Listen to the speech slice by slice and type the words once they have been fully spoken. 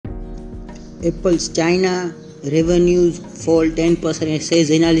Apple's China revenues fall 10%, says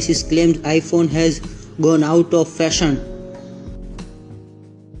analysis claims iPhone has gone out of fashion.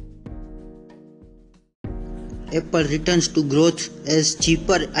 Apple returns to growth as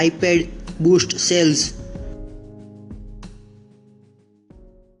cheaper iPad boost sales.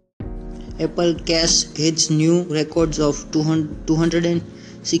 Apple Cash hits new records of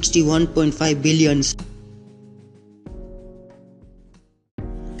 261.5 billion.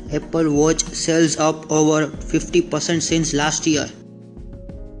 Apple Watch sells up over 50% since last year.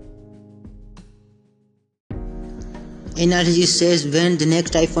 Analysis says when the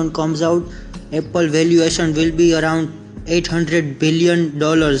next iPhone comes out, Apple valuation will be around $800 billion.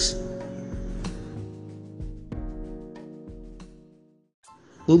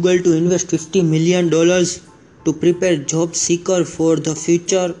 Google to invest $50 million to prepare job seekers for the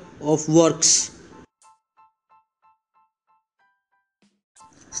future of works.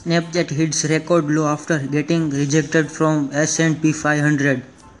 Snapchat hits record low after getting rejected from S&P 500.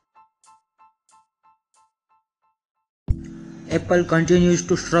 Apple continues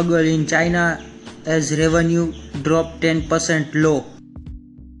to struggle in China as revenue dropped 10% low.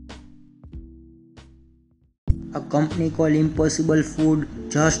 A company called Impossible Food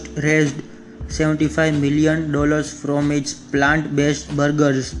just raised $75 million from its plant-based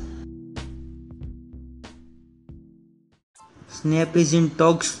burgers. Snap is in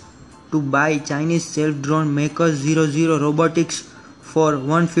talks to buy Chinese self-drone maker 00 Robotics for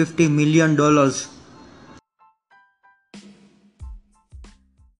 $150 million.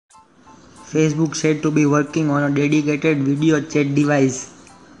 Facebook said to be working on a dedicated video chat device.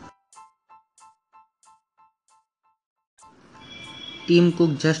 Tim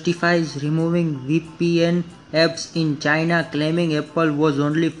Cook justifies removing VPN apps in China, claiming Apple was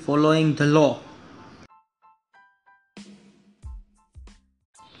only following the law.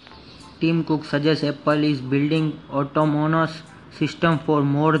 Tim Cook suggests Apple is building autonomous system for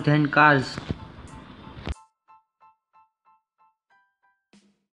more than cars.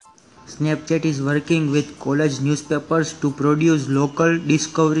 Snapchat is working with college newspapers to produce local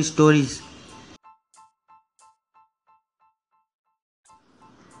discovery stories.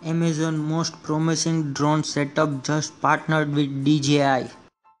 Amazon most promising drone setup just partnered with DJI.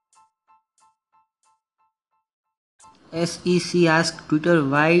 SEC asked Twitter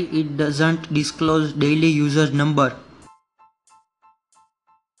why it doesn't disclose daily user number.